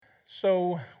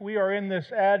So we are in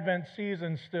this Advent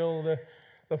season still, the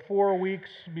 4 weeks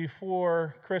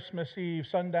before Christmas Eve,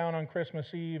 sundown on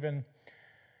Christmas Eve, and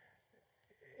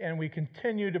we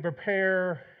continue to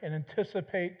prepare and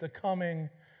anticipate the coming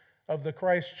of the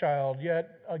Christ child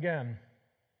yet again.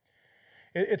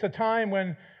 It's a time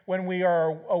when we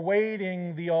are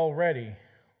awaiting the already,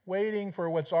 waiting for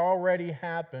what's already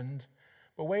happened,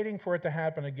 but waiting for it to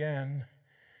happen again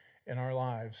in our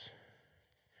lives.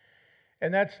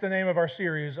 And that's the name of our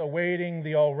series, Awaiting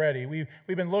the Already. We've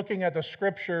been looking at the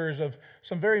scriptures of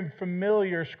some very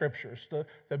familiar scriptures,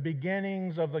 the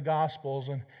beginnings of the Gospels,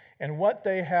 and what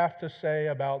they have to say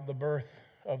about the birth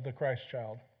of the Christ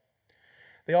child.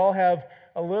 They all have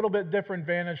a little bit different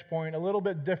vantage point, a little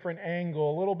bit different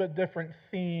angle, a little bit different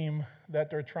theme that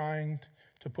they're trying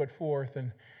to put forth,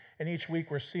 and each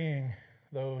week we're seeing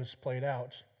those played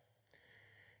out.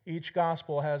 Each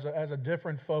gospel has a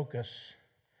different focus,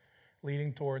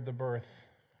 leading toward the birth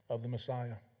of the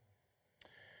Messiah.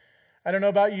 I don't know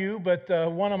about you, but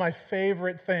one of my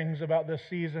favorite things about this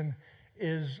season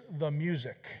is the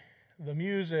music. The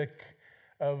music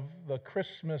of the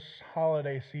Christmas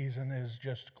holiday season is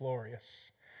just glorious.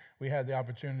 We had the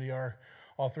opportunity,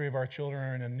 all three of our children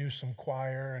are in a Newsome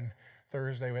choir, and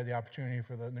Thursday we had the opportunity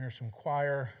for the Newsome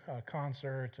choir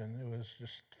concert, and it was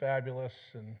just fabulous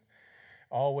and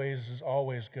always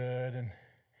good.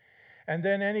 And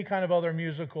then any kind of other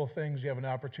musical things you have an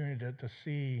opportunity to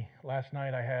see. Last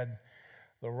night I had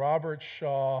Robert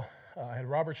Shaw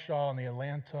and the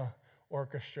Atlanta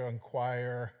Orchestra and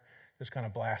Choir just kind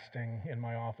of blasting in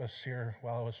my office here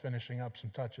while I was finishing up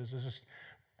some touches. It's just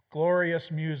glorious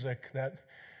music that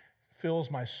fills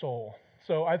my soul.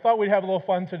 So I thought we'd have a little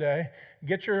fun today.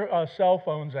 Get your cell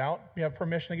phones out. You have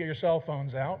permission to get your cell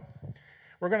phones out.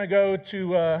 We're going to go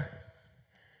to...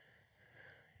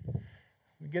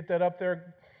 Get that up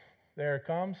there? There it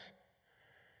comes.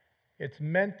 It's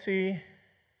Menti.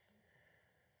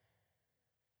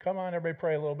 Come on, everybody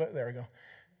pray a little bit. There we go.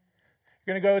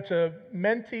 You're going to go to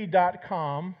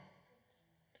menti.com.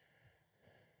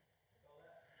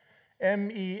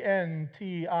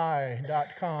 menti.com.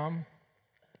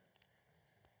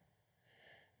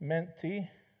 Menti.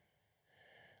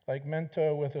 Like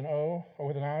mento with an O or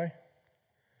with an I.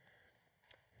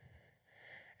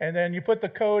 And then you put the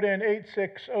code in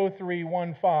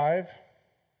 860315.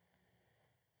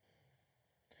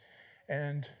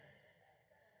 And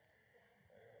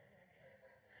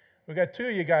we got two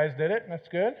of you guys did it. That's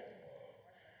good.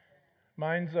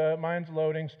 Mine's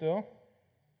loading still.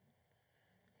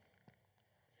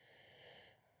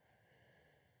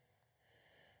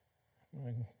 I'm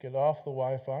going to get off the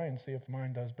Wi-Fi and see if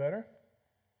mine does better.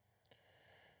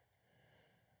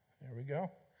 There we go.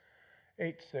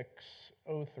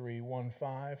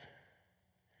 860315.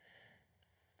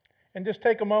 And just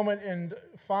take a moment and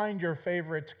find your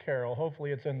favorite carol. Hopefully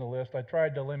it's in the list. I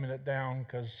tried to limit it down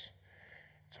because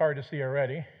it's hard to see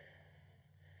already.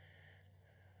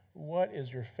 What is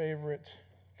your favorite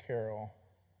carol?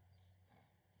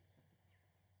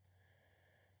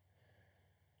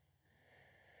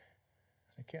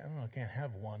 I can't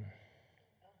have one.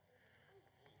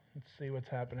 Let's see what's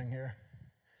happening here.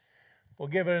 We'll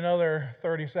give it another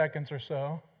 30 seconds or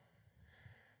so.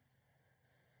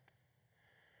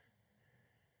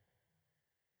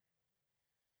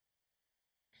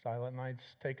 Silent Night's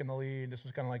taking the lead. This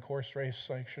is kind of like horse race,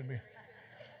 like should be.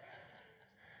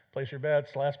 Place your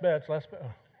bets, last bets. Oh,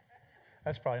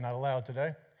 that's probably not allowed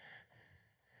today.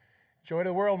 Joy to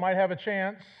the World might have a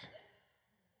chance.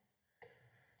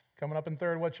 Coming up in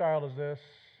third, what child is this?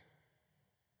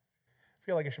 I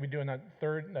feel like I should be doing that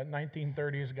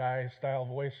 1930s guy style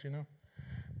voice, you know.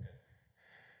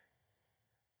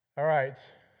 All right.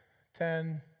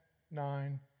 10,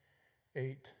 9,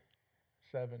 8,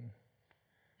 7,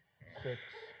 6,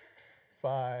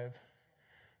 5,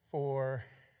 4,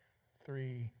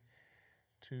 3,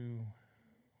 2,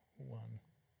 1.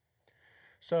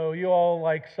 So you all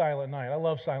like Silent Night. I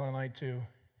love Silent Night too.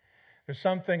 There's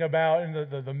something about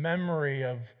the memory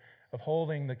of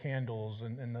holding the candles,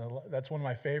 and that's one of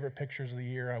my favorite pictures of the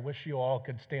year. I wish you all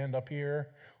could stand up here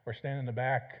or stand in the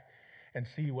back and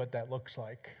see what that looks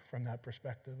like from that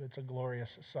perspective. It's a glorious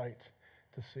sight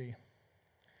to see.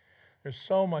 There's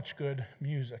so much good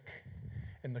music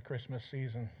in the Christmas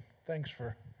season. Thanks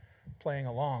for playing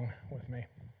along with me.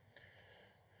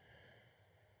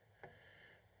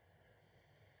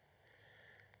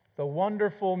 The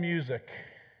wonderful music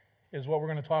is what we're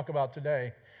going to talk about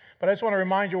today. But I just want to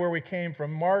remind you where we came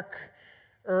from. Mark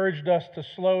urged us to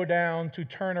slow down, to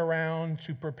turn around,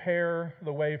 to prepare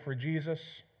the way for Jesus.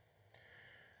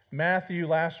 Matthew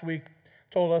last week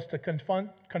told us to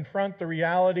confront the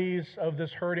realities of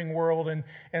this hurting world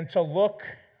and to look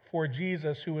for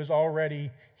Jesus, who is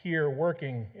already here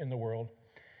working in the world.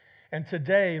 And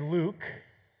today, Luke,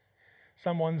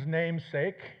 someone's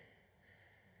namesake,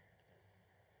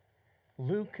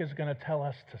 Luke is going to tell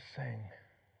us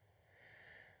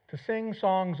to sing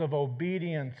songs of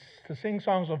obedience, to sing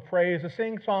songs of praise, to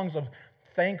sing songs of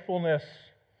thankfulness,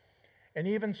 and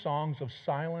even songs of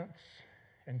silence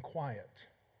and quiet.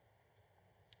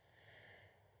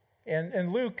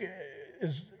 And Luke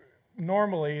is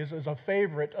normally a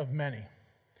favorite of many.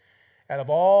 Out of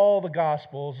all the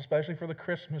Gospels, especially for the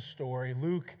Christmas story,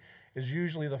 Luke is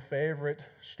usually the favorite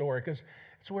story because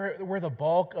it's where the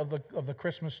bulk of the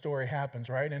Christmas story happens,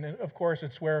 right? And of course,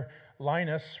 it's where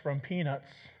Linus from Peanuts,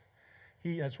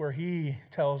 that's where he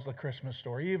tells the Christmas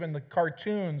story. Even the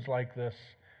cartoons like this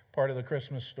part of the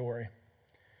Christmas story.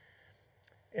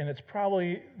 And it's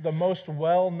probably the most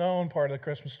well-known part of the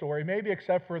Christmas story, maybe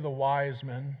except for the wise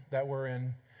men that were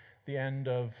in the end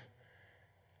of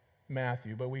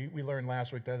Matthew. But we learned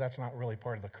last week that that's not really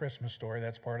part of the Christmas story.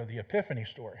 That's part of the Epiphany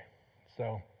story.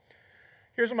 So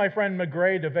here's what my friend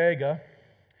Magray de Vega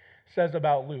says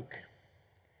about Luke.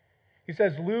 He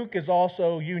says, Luke is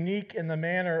also unique in the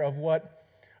manner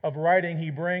of writing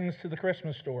he brings to the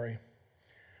Christmas story.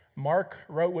 Mark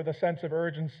wrote with a sense of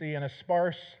urgency and a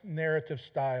sparse narrative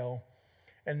style,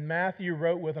 and Matthew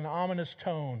wrote with an ominous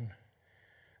tone.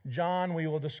 John, we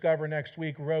will discover next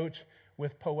week, wrote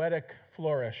with poetic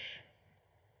flourish.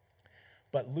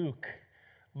 But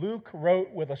Luke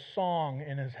wrote with a song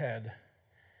in his head.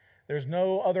 There's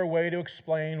no other way to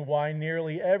explain why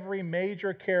nearly every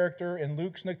major character in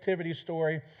Luke's nativity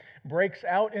story breaks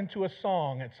out into a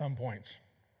song at some point.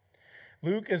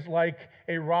 Luke is like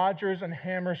a Rodgers and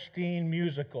Hammerstein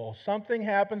musical. Something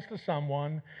happens to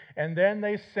someone, and then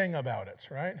they sing about it,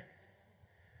 right?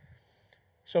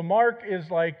 So Mark is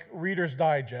like Reader's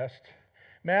Digest.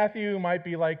 Matthew might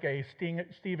be like a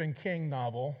Stephen King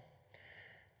novel.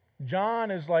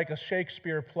 John is like a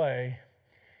Shakespeare play.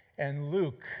 And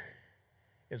Luke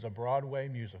is a Broadway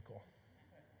musical.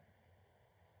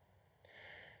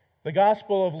 The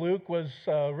Gospel of Luke was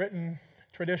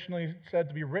traditionally said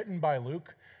to be written by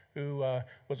Luke, who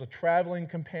was a traveling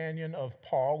companion of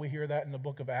Paul. We hear that in the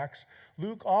book of Acts.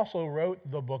 Luke also wrote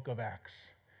the book of Acts.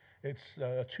 It's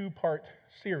a two-part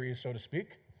series, so to speak.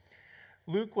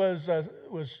 Luke was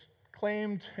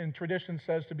claimed, in tradition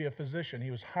says, to be a physician.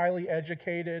 He was highly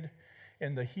educated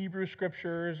in the Hebrew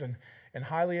scriptures and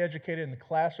highly educated in the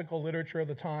classical literature of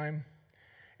the time.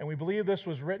 And we believe this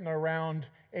was written around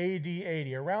AD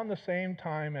 80, around the same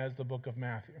time as the book of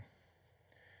Matthew.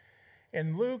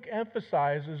 And Luke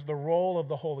emphasizes the role of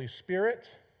the Holy Spirit.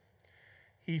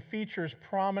 He features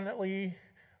prominently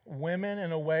women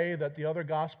in a way that the other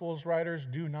Gospels writers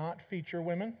do not feature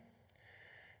women.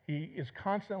 He is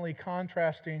constantly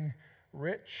contrasting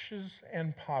riches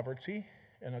and poverty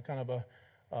in a kind of a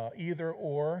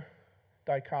either-or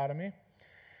dichotomy.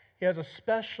 He has a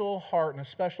special heart and a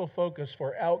special focus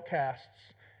for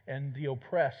outcasts and the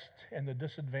oppressed and the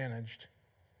disadvantaged.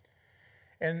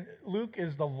 And Luke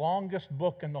is the longest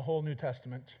book in the whole New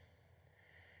Testament,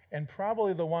 and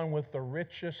probably the one with the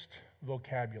richest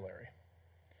vocabulary.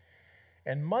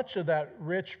 And much of that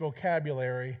rich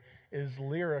vocabulary is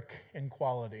lyric in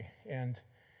quality, and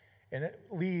it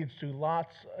leads to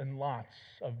lots and lots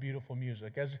of beautiful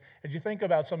music. As you think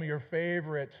about some of your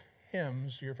favorite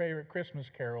hymns, your favorite Christmas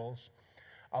carols,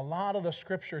 a lot of the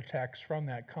scripture text from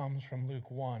that comes from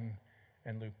Luke 1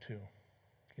 and Luke 2.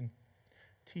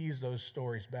 Tease those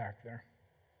stories back there.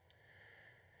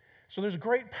 So there's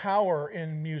great power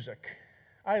in music.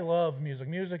 I love music.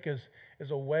 Music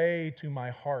is a way to my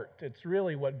heart. It's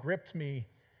really what gripped me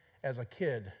as a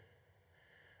kid.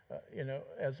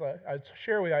 As I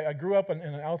share with you, I grew up in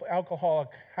an alcoholic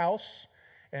house,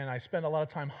 and I spent a lot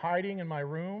of time hiding in my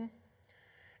room.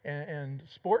 And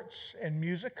sports and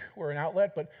music were an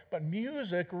outlet, but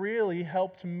music really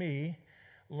helped me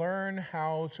learn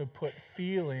how to put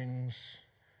feelings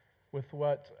with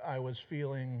what I was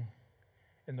feeling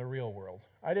in the real world.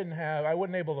 I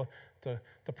wasn't able to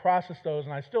process those,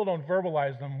 and I still don't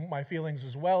verbalize them, my feelings,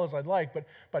 as well as I'd like,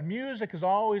 but music has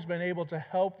always been able to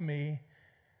help me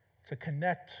to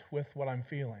connect with what I'm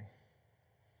feeling.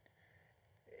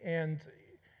 And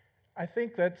I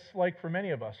think that's like for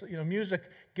many of us. Music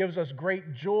gives us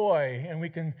great joy, and we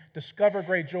can discover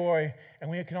great joy,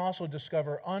 and we can also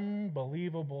discover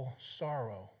unbelievable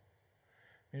sorrow.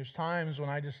 There's times when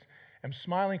I just am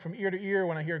smiling from ear to ear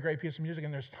when I hear a great piece of music,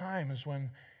 and there's times when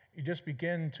you just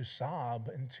begin to sob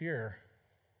and tear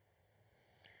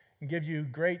and give you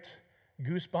great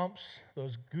goosebumps,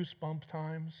 those goosebump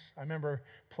times. I remember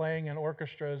playing in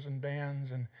orchestras and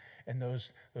bands and those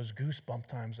goosebump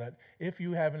times that, if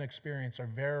you haven't experienced, are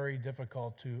very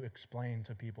difficult to explain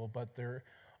to people, but they're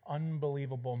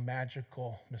unbelievable,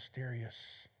 magical, mysterious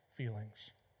feelings.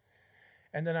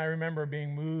 And then I remember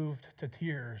being moved to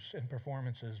tears in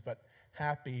performances, but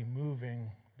happy, moving,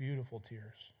 beautiful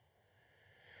tears.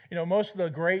 You know, most of the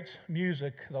great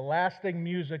music, the lasting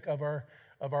music of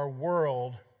our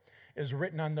world, is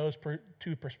written on those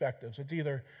two perspectives. It's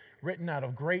either written out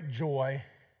of great joy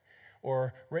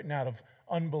or written out of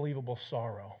unbelievable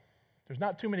sorrow. There's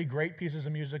not too many great pieces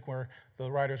of music where the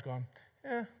writer's going,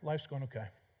 life's going okay.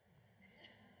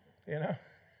 You know?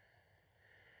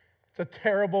 It's a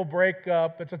terrible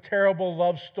breakup, it's a terrible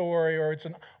love story, or it's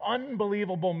an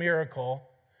unbelievable miracle.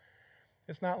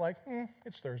 It's not like,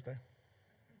 it's Thursday.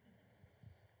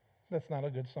 That's not a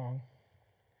good song.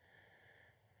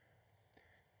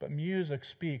 But music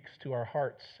speaks to our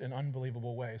hearts in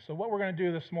unbelievable ways. So what we're going to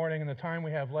do this morning in the time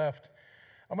we have left,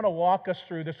 I'm going to walk us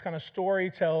through this kind of story,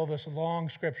 this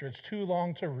long scripture. It's too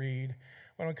long to read.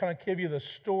 I'm going to kind of give you the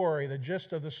story, the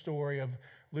gist of the story of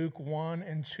Luke 1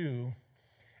 and 2.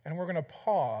 And we're going to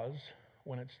pause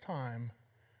when it's time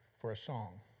for a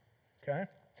song. Okay?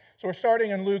 So we're starting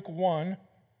in Luke 1.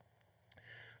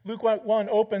 Luke 1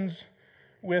 opens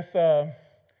with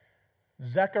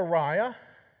Zechariah.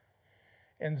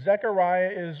 And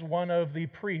Zechariah is one of the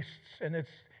priests. And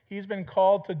he's been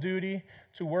called to duty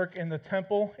to work in the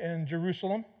temple in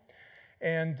Jerusalem.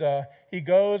 And he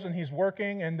goes and he's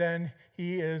working, and then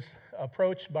he is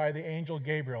approached by the angel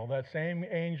Gabriel, that same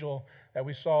angel that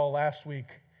we saw last week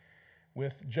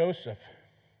with Joseph.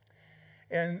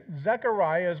 And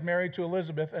Zechariah is married to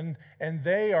Elizabeth, and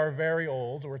they are very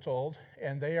old, we're told,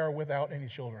 and they are without any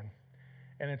children.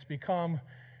 And it's become,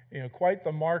 quite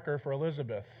the marker for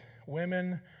Elizabeth.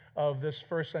 Women of this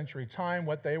first century time,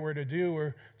 what they were to do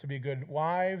were to be good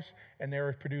wives, and they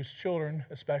were to produce children,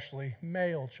 especially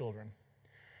male children.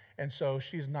 And so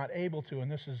she's not able to,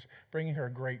 and this is bringing her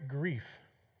great grief.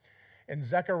 And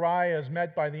Zechariah is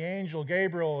met by the angel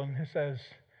Gabriel, and he says,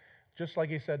 just like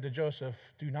he said to Joseph,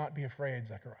 do not be afraid,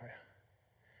 Zechariah.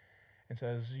 And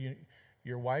says,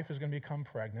 your wife is going to become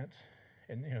pregnant.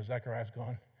 And Zechariah's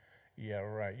going, yeah,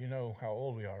 right. You know how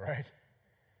old we are, right?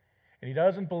 And he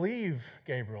doesn't believe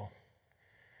Gabriel.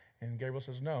 And Gabriel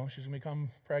says, no, she's going to become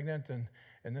pregnant,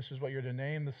 and this is what you're to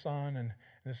name the son, and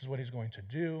this is what he's going to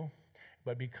do.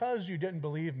 But because you didn't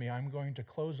believe me, I'm going to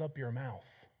close up your mouth.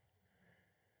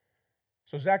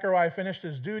 So Zechariah finished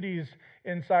his duties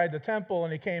inside the temple,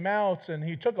 and he came out, and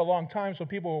he took a long time, so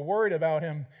people were worried about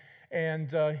him. And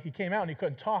he came out, and he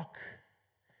couldn't talk.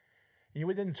 He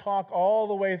didn't talk all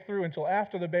the way through until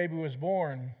after the baby was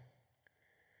born.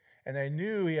 And they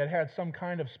knew he had had some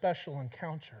kind of special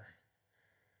encounter.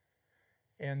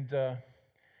 And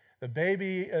the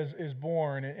baby is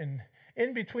born, and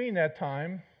in between that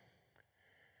time,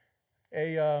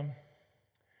 the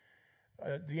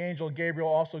angel Gabriel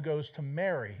also goes to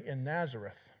Mary in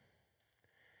Nazareth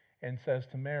and says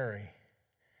to Mary,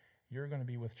 you're going to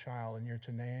be with child and you're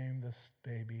to name this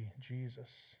baby Jesus.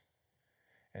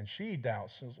 And she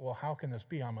doubts, says, well, how can this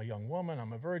be? I'm a young woman,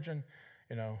 I'm a virgin,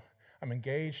 I'm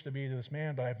engaged to be to this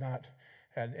man, but I've not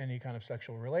had any kind of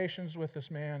sexual relations with this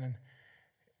man, and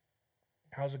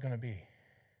how's it going to be?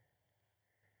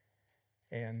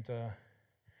 And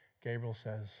Gabriel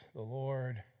says,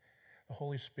 the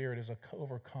Holy Spirit has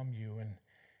overcome you and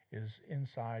is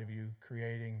inside of you,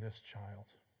 creating this child.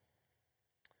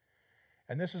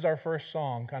 And this is our first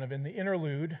song, kind of in the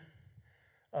interlude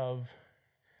of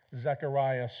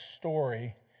Zechariah's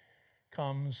story,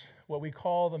 comes what we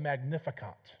call the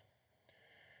Magnificat.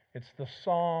 It's the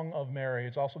Song of Mary.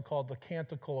 It's also called the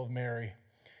Canticle of Mary.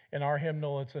 In our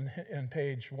hymnal, it's in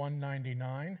page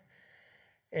 199.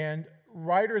 And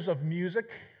writers of music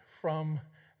from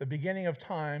the beginning of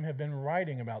time have been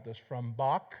writing about this, from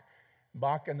Bach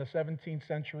in the 17th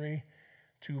century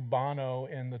to Bono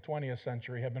in the 20th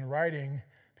century, have been writing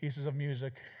pieces of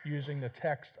music using the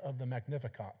text of the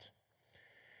Magnificat.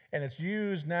 And it's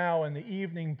used now in the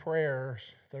evening prayers,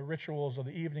 the rituals of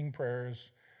the evening prayers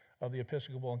of the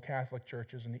Episcopal and Catholic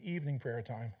churches in the evening prayer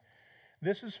time.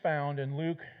 This is found in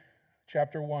Luke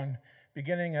chapter 1,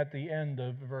 beginning at the end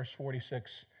of verse 46.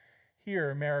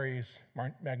 Hear Mary's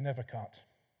Magnificat.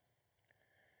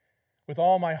 With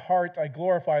all my heart I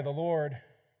glorify the Lord.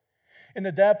 In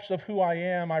the depths of who I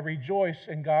am, I rejoice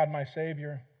in God my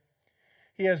Savior.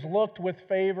 He has looked with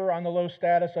favor on the low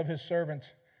status of his servant.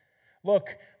 Look,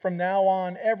 from now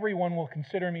on, everyone will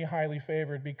consider me highly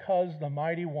favored, because the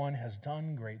Mighty One has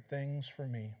done great things for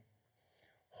me.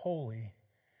 Holy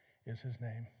is his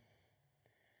name.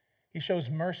 He shows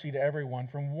mercy to everyone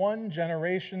from one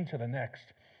generation to the next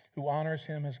who honors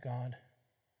him as God.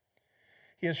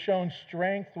 He has shown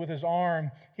strength with his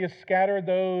arm. He has scattered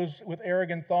those with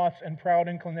arrogant thoughts and proud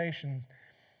inclinations.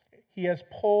 He has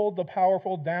pulled the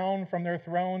powerful down from their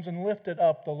thrones and lifted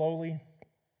up the lowly.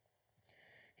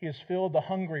 He has filled the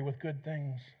hungry with good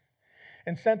things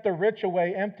and sent the rich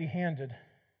away empty-handed.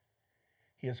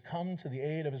 He has come to the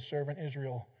aid of his servant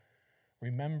Israel,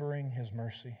 remembering his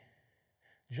mercy,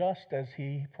 just as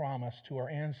he promised to our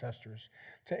ancestors,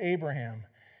 to Abraham,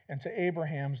 and to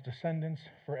Abraham's descendants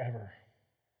forever.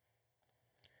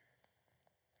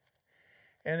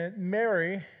 And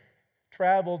Mary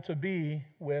traveled to be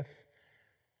with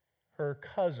her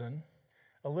cousin,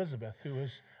 Elizabeth, who was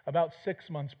about 6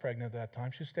 months pregnant at that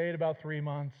time. She stayed about 3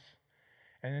 months,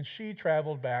 and then she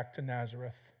traveled back to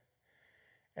Nazareth.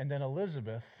 And then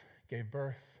Elizabeth gave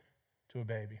birth to a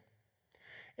baby.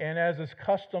 And as is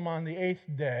custom on the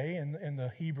 8th day in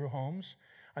the Hebrew homes,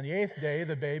 on the 8th day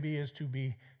the baby is to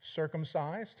be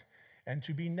circumcised and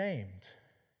to be named.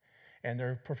 And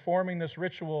they're performing this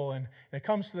ritual, and it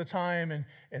comes to the time,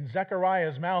 and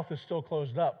Zechariah's mouth is still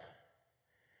closed up.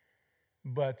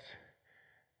 But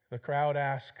the crowd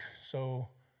asks, "So,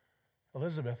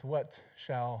 Elizabeth, what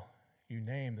shall you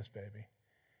name this baby?"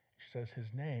 She says,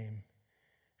 "His name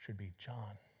should be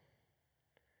John."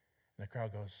 And the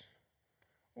crowd goes,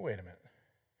 "Wait a minute.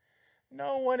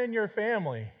 No one in your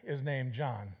family is named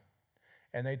John."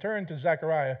 And they turn to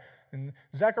Zechariah. And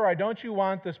Zechariah, don't you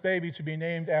want this baby to be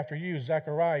named after you,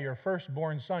 Zechariah, your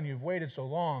firstborn son? You've waited so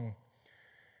long.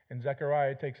 And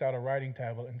Zechariah takes out a writing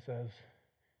tablet and says,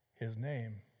 "His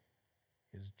name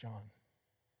is John."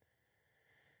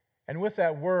 And with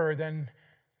that word, then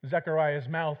Zechariah's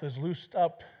mouth is loosed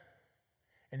up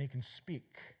and he can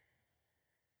speak.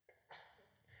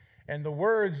 And the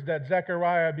words that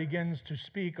Zechariah begins to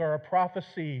speak are a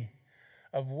prophecy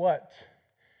of what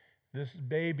this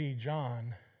baby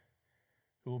John,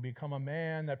 who will become a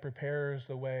man that prepares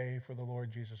the way for the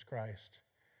Lord Jesus Christ,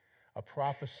 a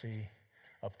prophecy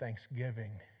of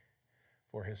thanksgiving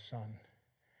for his son.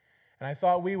 And I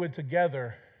thought we would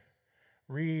together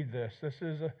read this. This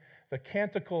is the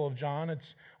Canticle of John.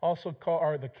 It's also called,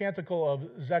 or the Canticle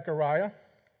of Zechariah.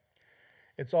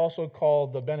 It's also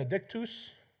called the Benedictus,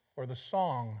 or the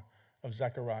Song of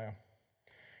Zechariah.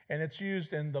 And it's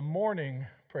used in the morning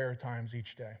prayer times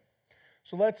each day.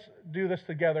 So let's do this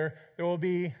together. There will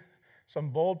be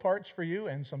some bold parts for you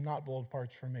and some not bold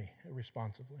parts for me,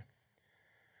 responsibly.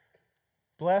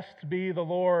 Blessed be the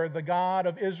Lord, the God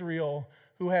of Israel,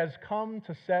 who has come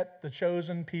to set the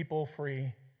chosen people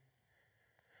free.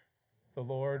 The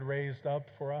Lord raised up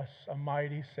for us a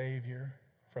mighty Savior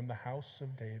from the house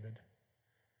of David.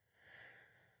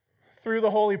 Through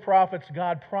the holy prophets,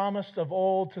 God promised of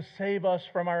old to save us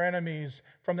from our enemies,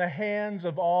 from the hands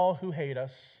of all who hate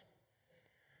us,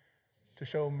 to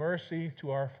show mercy to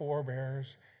our forebears,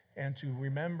 and to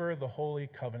remember the holy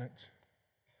covenant.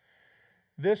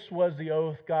 This was the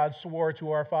oath God swore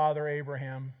to our father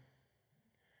Abraham,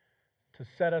 to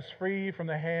set us free from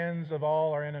the hands of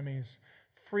all our enemies,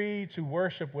 free to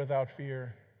worship without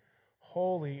fear,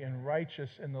 holy and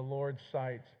righteous in the Lord's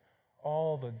sight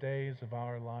all the days of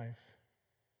our life.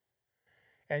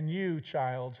 And you,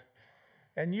 child,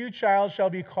 shall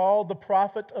be called the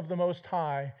prophet of the Most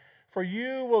High, for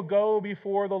you will go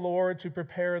before the Lord to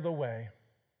prepare the way,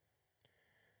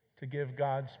 to give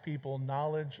God's people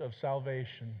knowledge of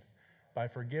salvation by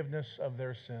forgiveness of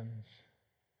their sins.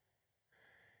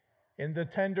 In the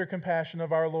tender compassion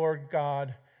of our Lord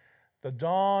God, the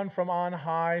dawn from on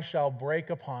high shall break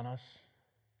upon us,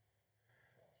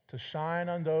 to shine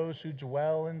on those who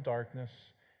dwell in darkness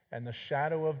and the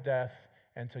shadow of death,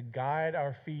 and to guide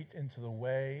our feet into the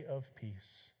way of peace.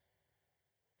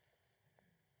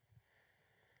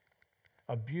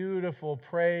 A beautiful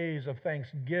praise of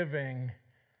thanksgiving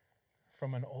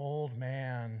from an old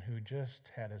man who just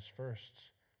had his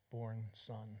firstborn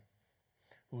son,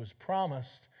 who was promised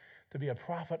to be a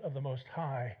prophet of the Most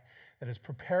High, that is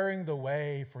preparing the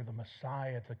way for the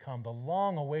Messiah to come, the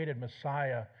long-awaited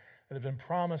Messiah that had been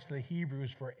promised to the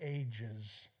Hebrews for ages.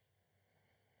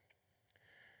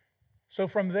 So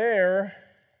from there,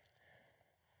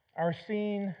 our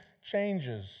scene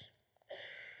changes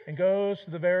and goes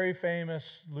to the very famous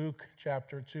Luke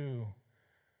chapter 2,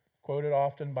 quoted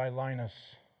often by Linus.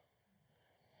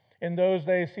 In those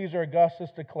days, Caesar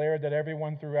Augustus declared that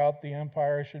everyone throughout the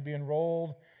empire should be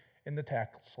enrolled in the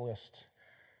tax list.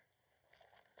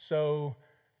 So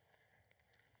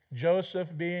Joseph,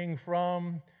 being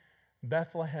from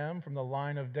Bethlehem, from the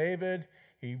line of David,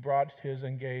 he brought his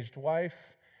engaged wife,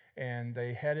 and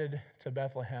they headed to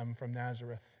Bethlehem from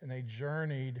Nazareth. And they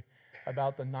journeyed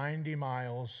about the 90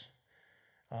 miles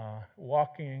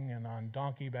walking and on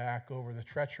donkey back over the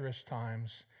treacherous times,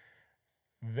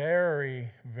 very,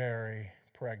 very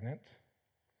pregnant.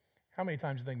 How many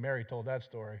times do you think Mary told that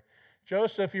story?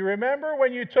 Joseph, you remember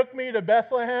when you took me to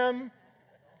Bethlehem?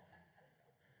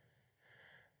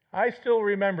 I still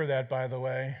remember that, by the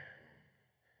way.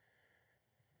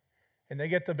 And they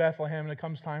get to Bethlehem, and it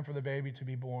comes time for the baby to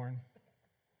be born.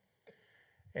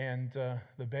 And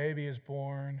the baby is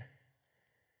born,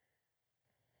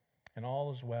 and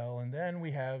all is well. And then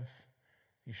we have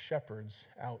these shepherds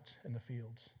out in the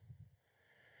fields.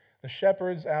 The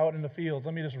shepherds out in the fields.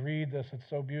 Let me just read this. It's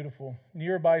so beautiful.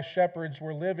 Nearby shepherds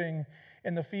were living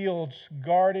in the fields,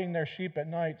 guarding their sheep at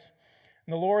night.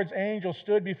 And the Lord's angel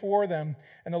stood before them,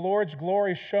 and the Lord's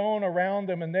glory shone around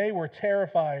them, and they were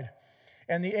terrified.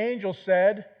 And the angel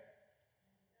said,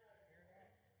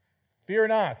 "Fear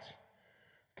not."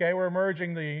 Okay, we're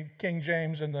merging the King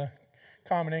James and the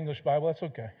Common English Bible. That's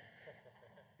okay.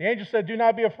 The angel said, "Do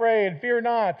not be afraid. Fear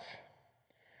not.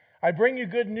 I bring you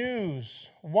good news,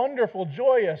 wonderful,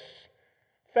 joyous,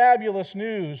 fabulous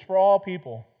news for all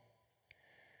people.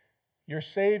 Your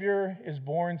Savior is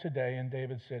born today in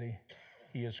David's city.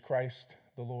 He is Christ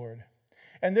the Lord.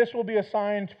 And this will be a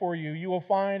sign for you. You will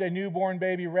find a newborn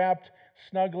baby wrapped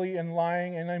snugly and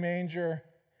lying in a manger."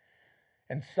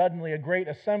 And suddenly a great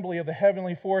assembly of the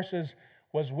heavenly forces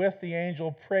was with the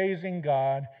angel, praising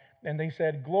God. And they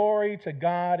said, "Glory to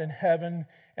God in heaven,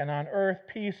 and on earth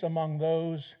peace among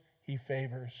those He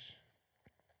favors."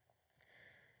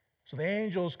 So the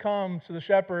angels come to the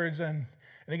shepherds, and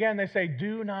again they say,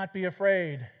 "Do not be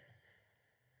afraid.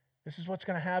 This is what's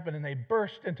going to happen." And they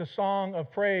burst into song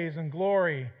of praise and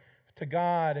glory to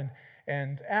God.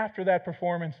 And after that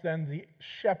performance, then the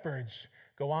shepherds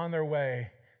go on their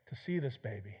way to see this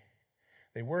baby.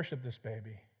 They worship this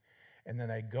baby. And then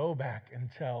they go back and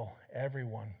tell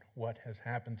everyone what has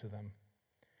happened to them.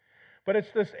 But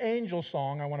it's this angel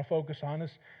song I want to focus on.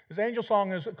 This angel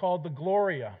song is called the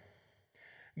Gloria.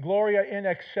 Gloria in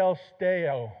excelsis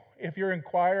Deo. If you're in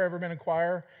choir, ever been in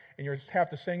choir, and you have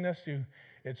to sing this,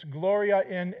 it's Gloria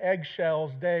in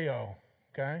eggshells Deo.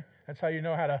 Okay? That's how you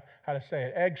know how to say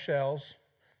it. Eggshells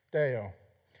Deo.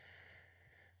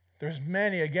 There's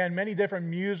many different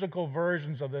musical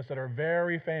versions of this that are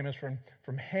very famous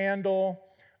from Handel.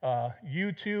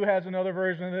 U2 has another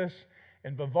version of this,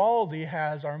 and Vivaldi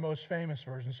has our most famous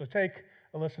version. So take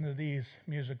a listen to these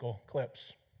musical clips.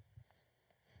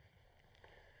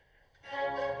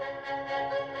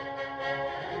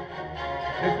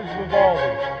 This is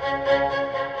Vivaldi.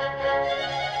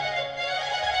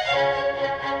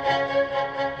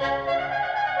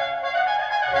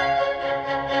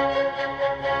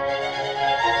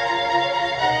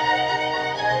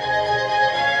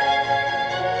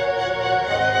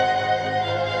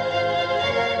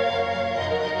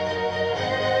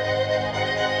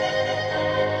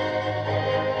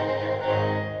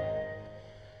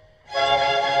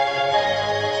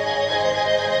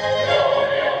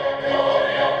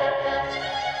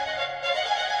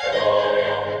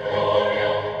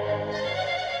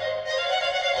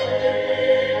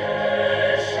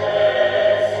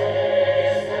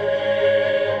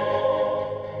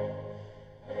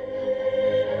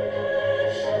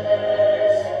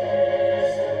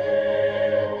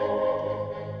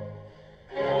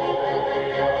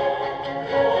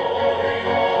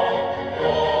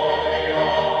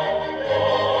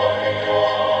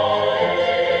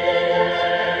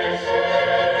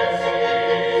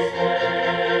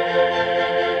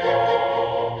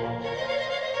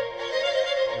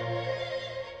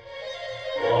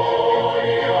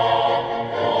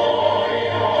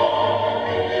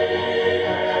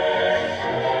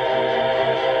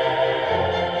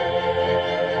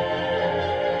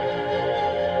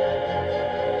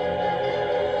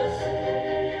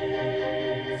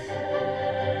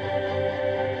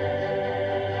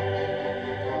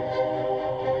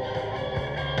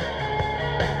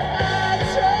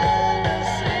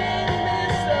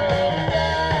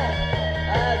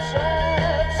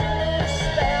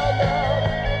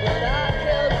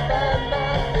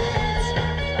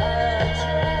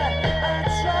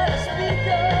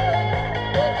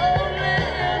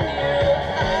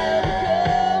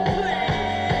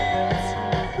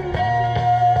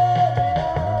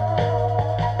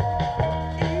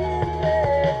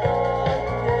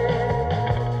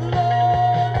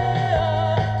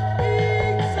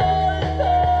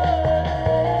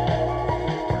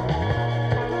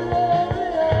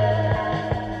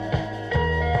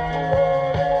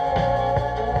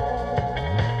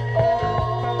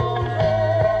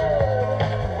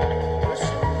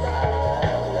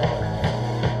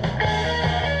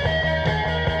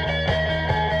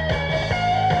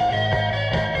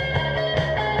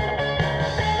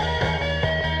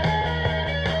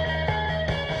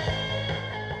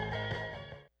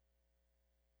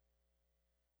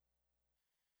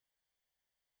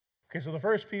 Okay, so the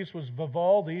first piece was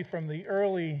Vivaldi from the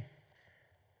early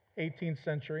 18th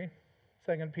century.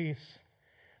 Second piece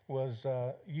was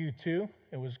U2.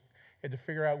 Had to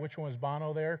figure out which one was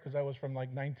Bono there because that was from like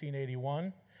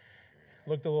 1981.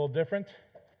 Looked a little different.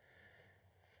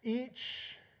 Each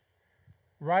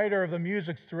writer of the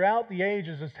music throughout the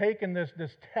ages has taken this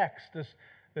text,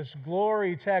 this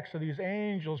glory text of these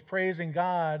angels praising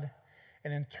God,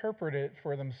 and interpret it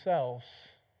for themselves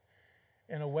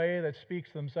in a way that speaks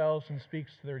to themselves and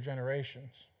speaks to their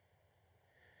generations.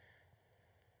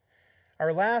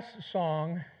 Our last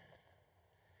song,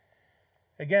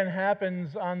 again,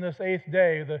 happens on this 8th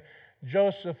day.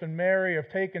 Joseph and Mary have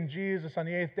taken Jesus on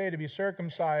the 8th day to be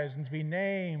circumcised and to be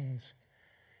named.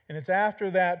 And it's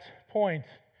after that point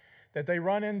that they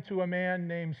run into a man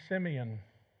named Simeon.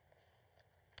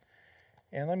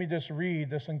 And let me just read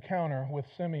this encounter with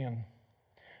Simeon.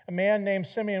 A man named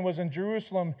Simeon was in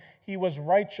Jerusalem. He was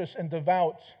righteous and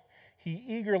devout. He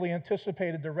eagerly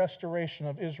anticipated the restoration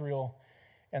of Israel,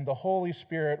 and the Holy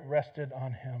Spirit rested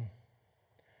on him.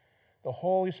 The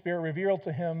Holy Spirit revealed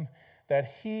to him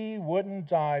that he wouldn't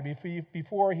die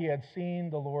before he had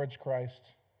seen the Lord's Christ.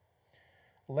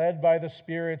 Led by the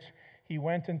Spirit, he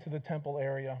went into the temple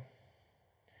area.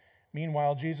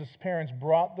 Meanwhile, Jesus' parents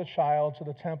brought the child to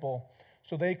the temple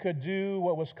so they could do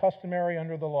what was customary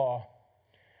under the law.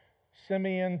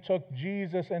 Simeon took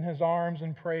Jesus in his arms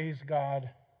and praised God.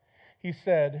 He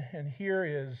said, and here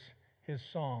is his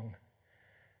song,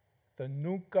 the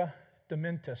Nunca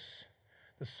Dimittis,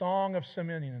 the song of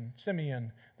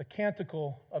Simeon, the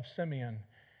canticle of Simeon,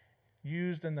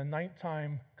 used in the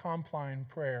nighttime compline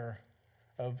prayer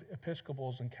of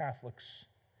Episcopals and Catholics.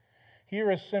 Here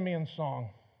is Simeon's song.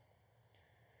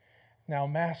 Now,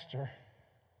 Master,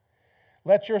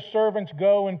 let your servants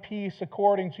go in peace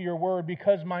according to your word,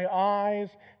 because my eyes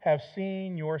have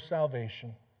seen your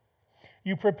salvation.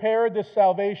 You prepared this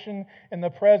salvation in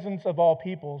the presence of all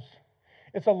peoples.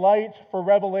 It's a light for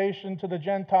revelation to the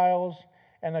Gentiles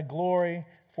and a glory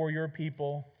for your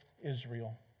people,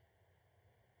 Israel.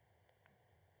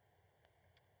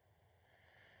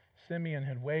 Simeon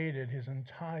had waited his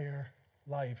entire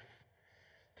life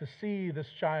to see this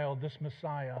child, this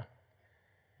Messiah,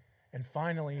 and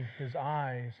finally his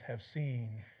eyes have seen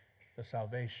the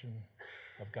salvation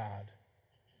of God.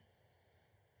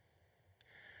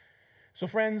 So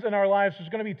friends, in our lives, there's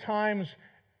going to be times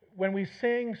when we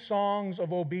sing songs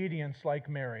of obedience like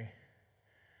Mary.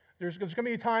 There's going to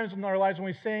be times in our lives when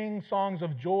we sing songs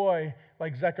of joy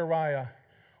like Zechariah,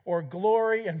 or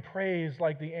glory and praise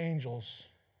like the angels,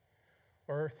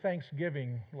 or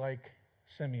thanksgiving like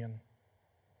Simeon.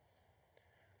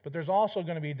 But there's also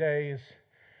going to be days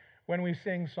when we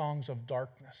sing songs of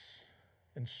darkness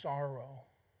and sorrow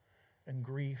and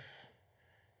grief,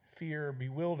 fear,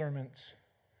 bewilderment,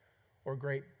 or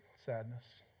great sadness.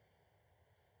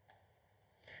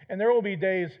 And there will be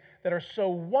days that are so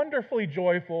wonderfully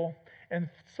joyful and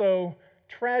so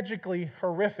tragically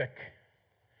horrific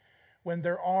when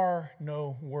there are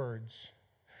no words.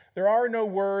 There are no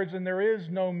words and there is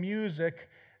no music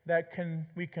that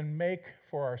we can make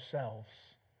for ourselves.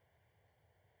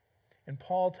 And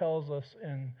Paul tells us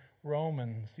in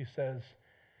Romans, he says,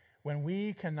 when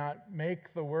we cannot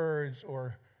make the words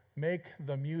or make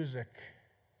the music,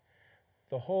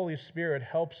 the Holy Spirit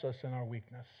helps us in our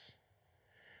weakness.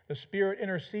 The Spirit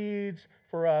intercedes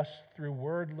for us through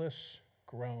wordless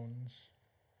groans.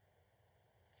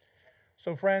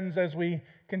 So friends, as we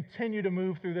continue to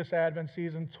move through this Advent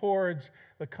season towards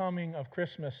the coming of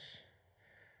Christmas,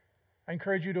 I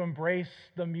encourage you to embrace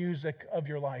the music of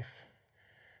your life,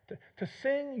 to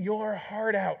sing your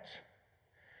heart out,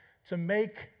 to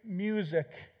make music,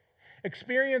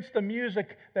 experience the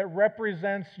music that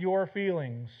represents your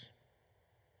feelings,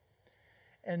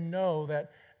 and know that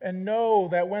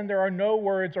when there are no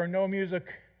words or no music,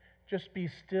 just be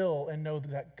still and know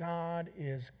that God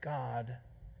is God,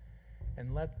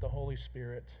 and let the Holy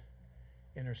Spirit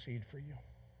intercede for you.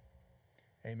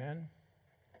 Amen.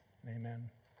 Amen.